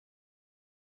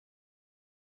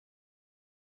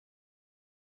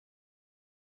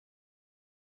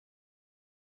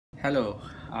Hello,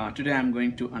 today I'm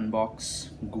going to unbox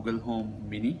Google Home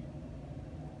Mini.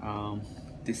 Um,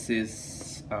 this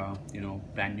is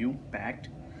brand new packed,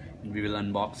 and we will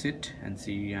unbox it and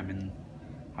see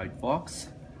how it works,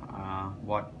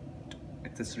 what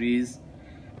accessories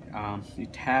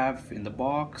it have in the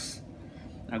box.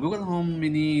 Google Home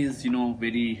Mini is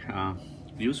very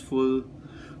useful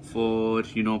for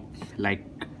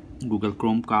like Google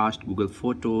Chromecast, Google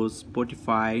Photos,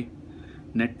 Spotify,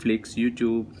 Netflix,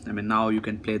 YouTube. Now you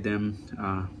can play them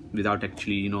without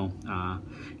actually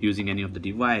using any of the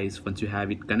device. Once you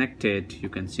have it connected, you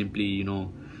can simply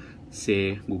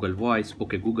say Google Voice,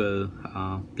 okay Google,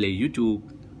 play YouTube,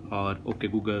 or okay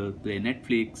Google, play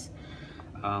Netflix.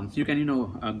 You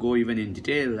can go even in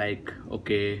detail, like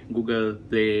okay Google,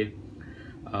 play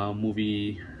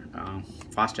movie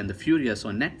Fast and the Furious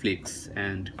on Netflix,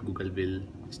 and Google will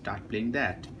start playing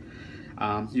that.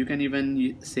 You can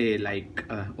even say like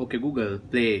okay Google,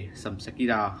 play some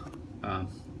Shakira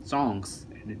songs,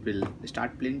 and it will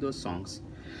start playing those songs.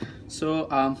 So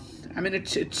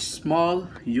it's small,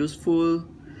 useful,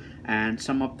 and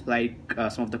some of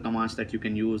the commands that you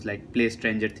can use, like play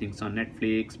Stranger Things on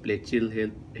Netflix, play Chill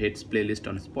Hits playlist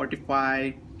on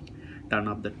Spotify, turn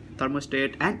up the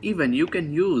thermostat, and even you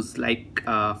can use like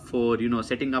for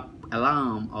setting up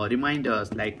alarm or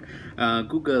reminders, like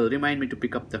Google, remind me to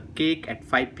pick up the cake at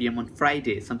 5 p.m. on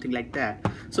Friday, something like that.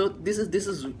 So this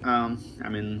is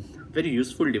very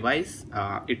useful device.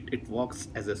 It works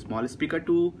as a small speaker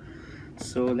too.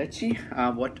 So let's see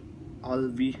what all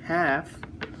we have.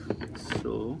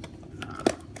 So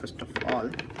first of all,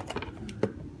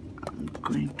 I'm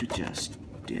going to just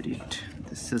tear it.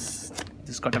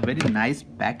 This got a very nice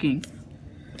packing.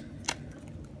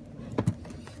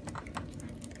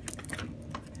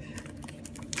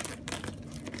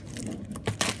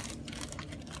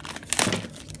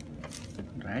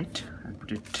 Right, I'll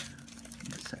put it on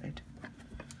the side.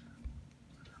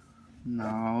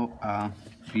 Now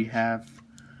we have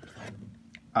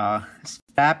a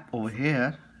strap over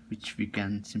here, which we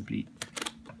can simply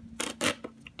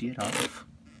tear off.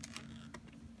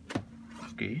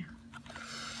 Okay,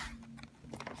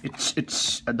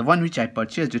 it's the one which I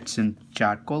purchased. It's in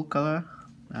charcoal color.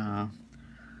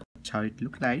 That's how it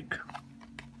look like.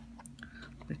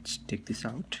 Let's take this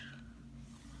out.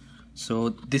 So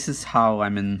this is how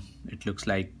it looks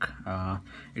like.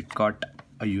 It got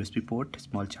a USB port,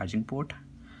 small charging port,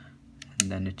 and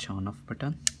then it's on off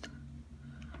button.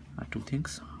 Two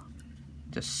things,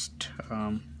 just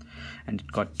and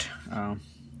it got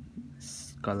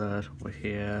this color over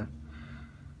here.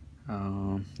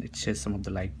 It says some of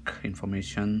the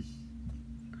information.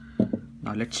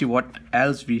 Now let's see what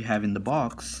else we have in the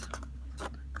box.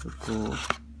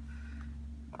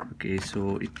 Okay,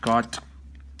 so it got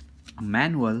a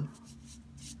manual.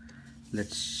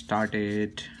 Let's start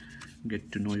it.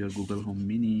 Get to know your Google Home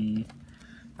Mini,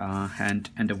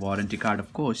 and a warranty card,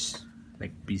 of course,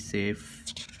 like be safe,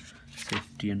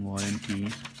 safety and warranty.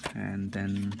 And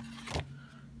then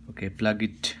okay, plug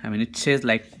it. It says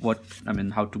like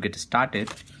how to get started.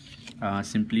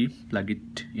 Simply plug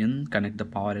it in, connect the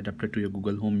power adapter to your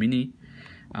Google Home Mini,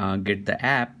 get the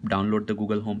app, download the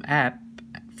Google Home app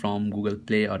from Google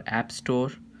Play or App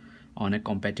Store on a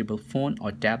compatible phone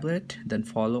or tablet, then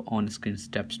follow on-screen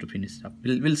steps to finish up.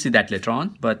 We'll see that later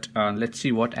on, but let's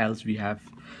see what else we have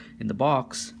in the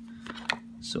box.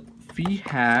 So we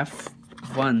have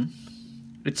one,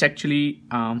 it's actually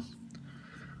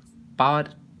power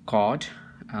cord,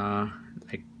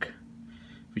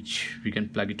 which we can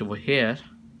plug it over here.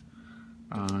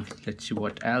 Let's see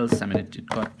what else. It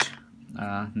got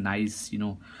nice,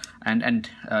 and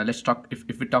let's talk,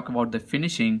 if we talk about the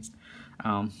finishing,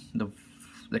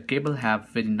 the cable have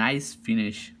very nice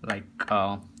finish, like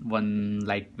one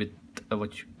like with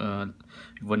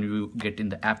when you get in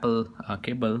the Apple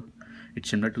cable, it's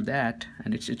similar to that,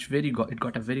 and it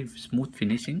got a very smooth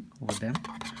finishing over them.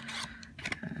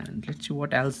 And let's see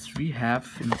what else we have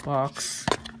in the box.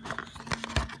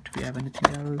 Do we have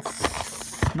anything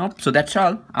else? Nope. So that's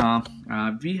all.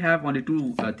 We have only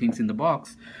two things in the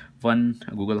box. One,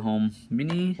 Google Home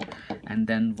Mini, and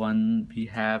then one we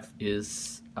have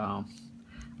is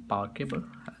power cable.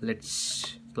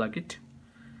 Let's plug it.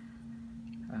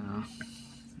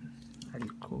 I'll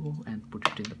go and put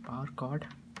it in the power cord.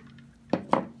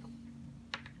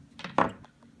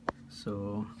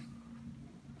 So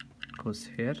it goes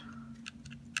here,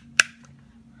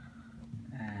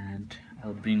 and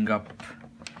I'll bring up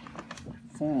my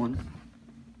phone.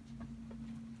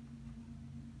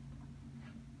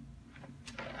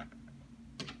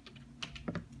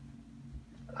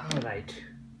 All right,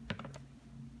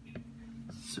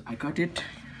 so I got it.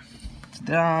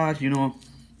 there are, you know,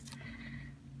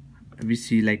 we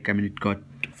see like, I mean, it got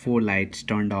 4 lights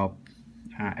turned up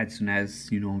as soon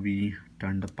as, you know, we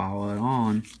turn the power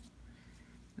on.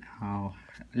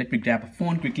 Let me grab a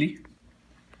phone quickly.